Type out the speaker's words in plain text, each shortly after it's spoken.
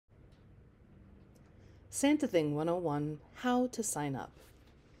SantaThing 101, How to Sign Up.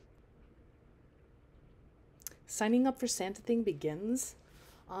 Signing up for SantaThing begins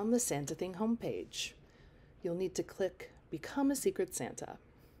on the SantaThing homepage. You'll need to click Become a Secret Santa.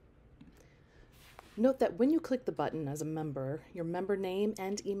 Note that when you click the button as a member, your member name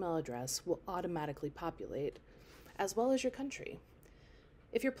and email address will automatically populate, as well as your country.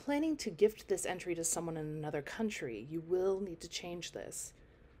 If you're planning to gift this entry to someone in another country, you will need to change this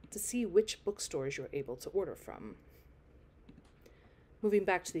to see which bookstores you're able to order from. Moving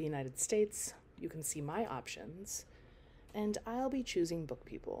back to the United States, you can see my options, and I'll be choosing Book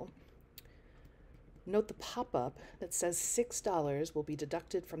People. Note the pop-up that says $6 will be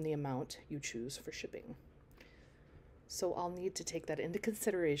deducted from the amount you choose for shipping. So I'll need to take that into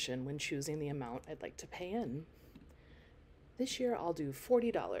consideration when choosing the amount I'd like to pay in. This year I'll do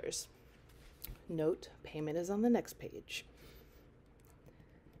 $40. Note, payment is on the next page.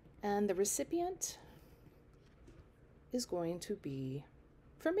 And the recipient is going to be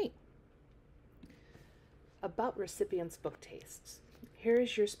for me. About recipients' book tastes. Here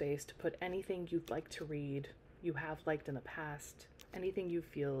is your space to put anything you'd like to read, you have liked in the past, anything you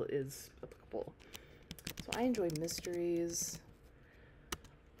feel is applicable. So I enjoy mysteries,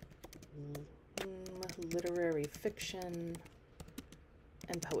 literary fiction,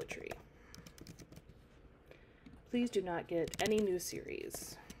 and poetry. Please do not get any new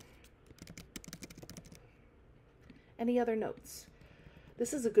series. Any other notes?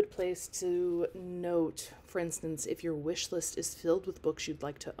 This is a good place to note, for instance, if your wish list is filled with books you'd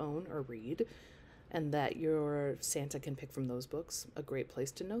like to own or read, and that your Santa can pick from those books, a great place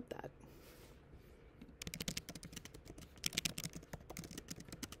to note that.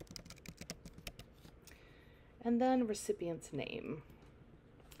 And then recipient's name.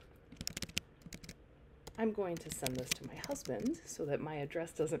 I'm going to send this to my husband so that my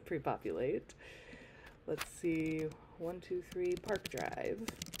address doesn't pre-populate. Let's see, 123 Park Drive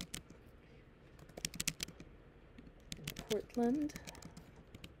in Portland,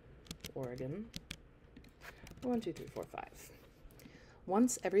 Oregon, 12345.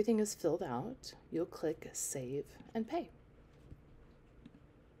 Once everything is filled out, you'll click Save and Pay.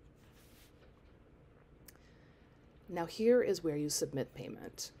 Now here is where you submit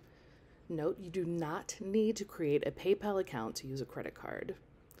payment. Note you do not need to create a PayPal account to use a credit card.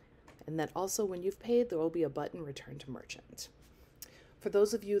 And that also when you've paid, there will be a button Return to Merchant. For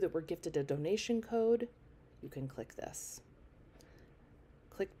those of you that were gifted a donation code, you can click this.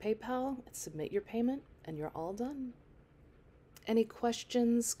 Click PayPal and submit your payment, and you're all done. Any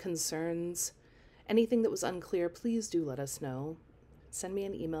questions, concerns, anything that was unclear, please do let us know. Send me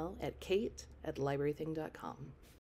an email at kate@librarything.com.